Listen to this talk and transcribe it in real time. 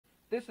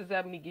This is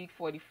Ebony Geek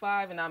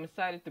 45, and I'm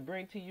excited to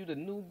bring to you the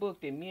new book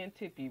that me and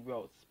Tippy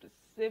wrote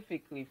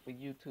specifically for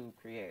YouTube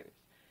creators.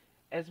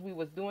 As we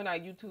was doing our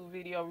YouTube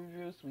video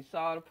reviews, we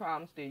saw the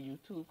problems that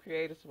YouTube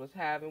creators was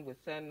having with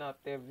setting up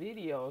their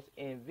videos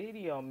in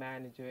Video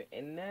Manager,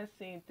 and that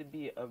seemed to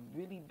be a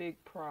really big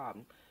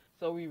problem.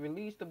 So we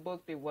released a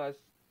book that was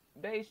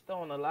based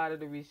on a lot of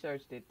the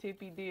research that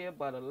Tippy did,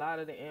 but a lot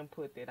of the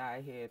input that I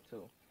had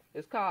too.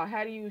 It's called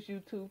How to Use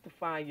YouTube to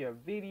Find Your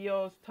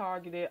Video's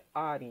Targeted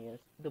Audience.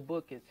 The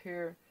book is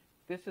here.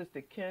 This is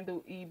the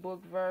Kindle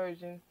ebook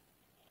version.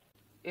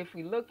 If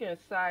we look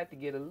inside to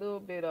get a little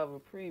bit of a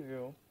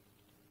preview,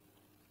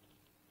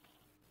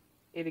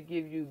 it'll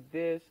give you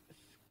this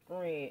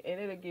screen, and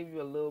it'll give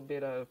you a little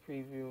bit of a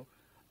preview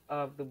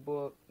of the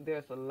book.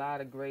 There's a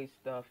lot of great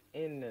stuff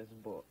in this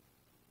book.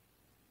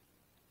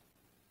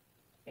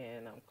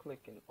 And I'm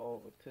clicking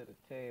over to the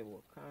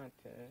table of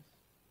contents.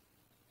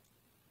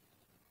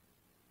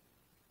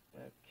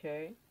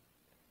 Okay.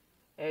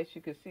 As you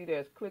can see,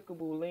 there's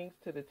clickable links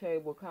to the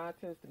table of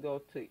contents to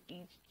go to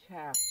each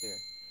chapter.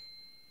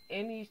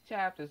 In these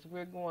chapters,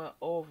 we're going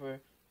over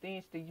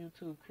things that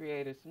YouTube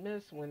creators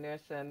miss when they're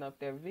setting up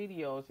their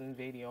videos in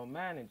Video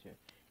Manager.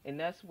 And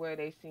that's where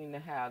they seem to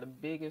have the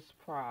biggest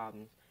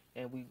problems.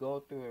 And we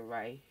go through it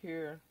right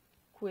here.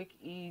 Quick,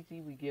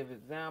 easy, we give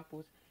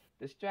examples.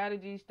 The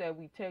strategies that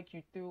we take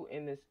you through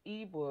in this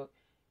ebook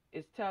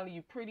is telling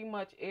you pretty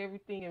much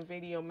everything in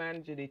Video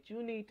Manager that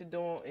you need to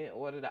do in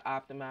order to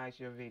optimize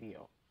your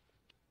video.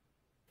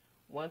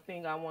 One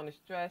thing I want to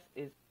stress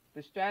is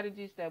the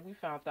strategies that we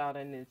found out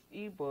in this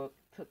ebook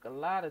took a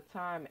lot of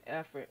time and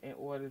effort in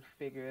order to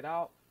figure it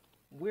out.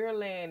 We're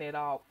laying it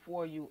out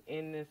for you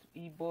in this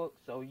ebook,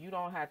 so you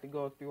don't have to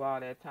go through all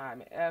that time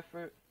and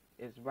effort.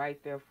 It's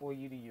right there for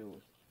you to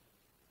use.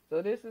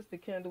 So this is the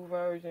Kindle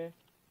version.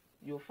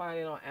 You'll find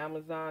it on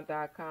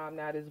Amazon.com.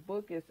 Now this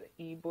book is an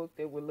ebook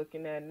that we're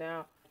looking at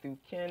now through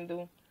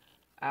Kindle.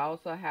 I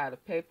also had a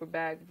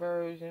paperback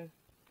version.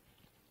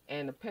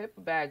 And the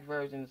paperback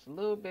version is a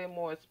little bit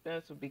more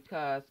expensive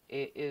because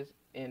it is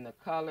in the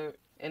color.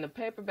 And the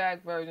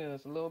paperback version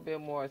is a little bit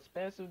more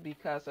expensive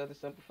because of the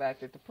simple fact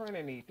that the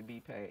printer needs to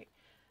be paid.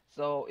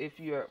 So if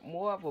you're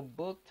more of a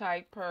book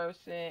type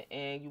person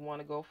and you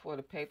want to go for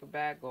the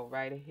paperback, go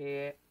right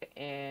ahead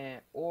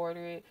and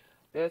order it.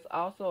 There's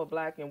also a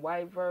black and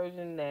white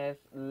version that's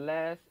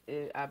less.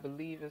 I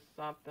believe it's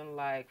something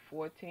like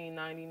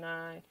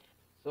 $14.99.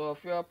 So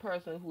if you're a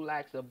person who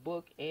likes a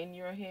book in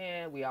your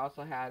hand, we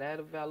also have that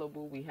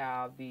available. We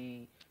have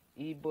the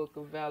ebook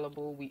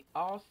available. We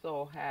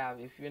also have,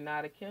 if you're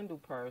not a Kindle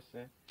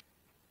person,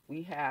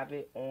 we have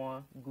it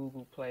on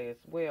Google Play as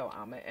well.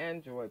 I'm an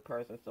Android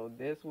person, so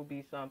this will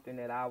be something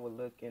that I would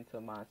look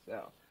into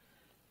myself.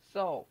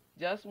 So,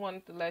 just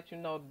wanted to let you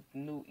know the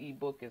new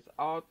ebook is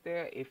out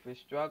there. If you're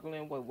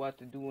struggling with what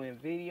to do in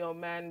Video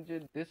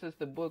Manager, this is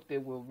the book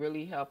that will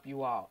really help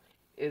you out.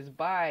 It's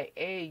by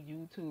a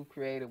YouTube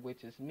creator,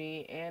 which is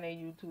me, and a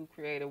YouTube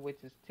creator,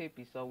 which is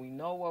Tippy. So we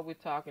know what we're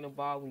talking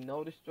about. We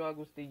know the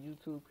struggles that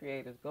YouTube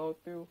creators go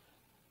through.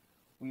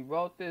 We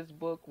wrote this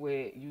book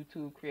with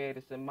YouTube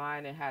creators in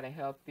mind and how to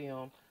help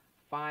them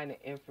find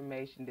the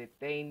information that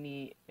they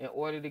need in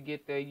order to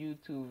get their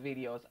YouTube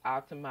videos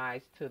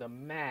optimized to the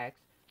max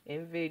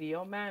in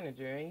Video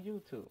Manager and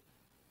YouTube.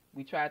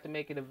 We tried to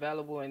make it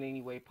available in any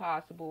way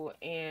possible,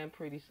 and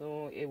pretty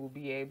soon it will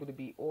be able to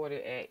be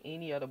ordered at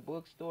any of the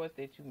bookstores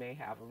that you may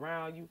have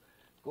around you.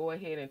 Go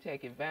ahead and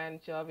take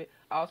advantage of it.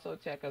 Also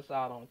check us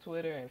out on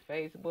Twitter and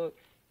Facebook,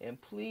 and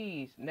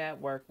please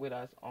network with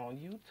us on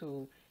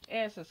YouTube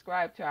and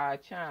subscribe to our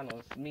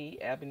channels. Me,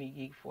 Ebony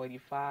Geek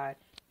 45,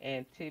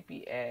 and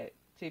Tippy at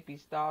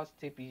Tippy's Thoughts,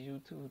 Tippy's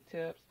YouTube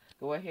Tips.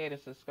 Go ahead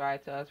and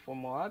subscribe to us for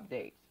more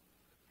updates.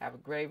 Have a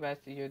great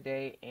rest of your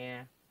day,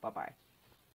 and bye-bye.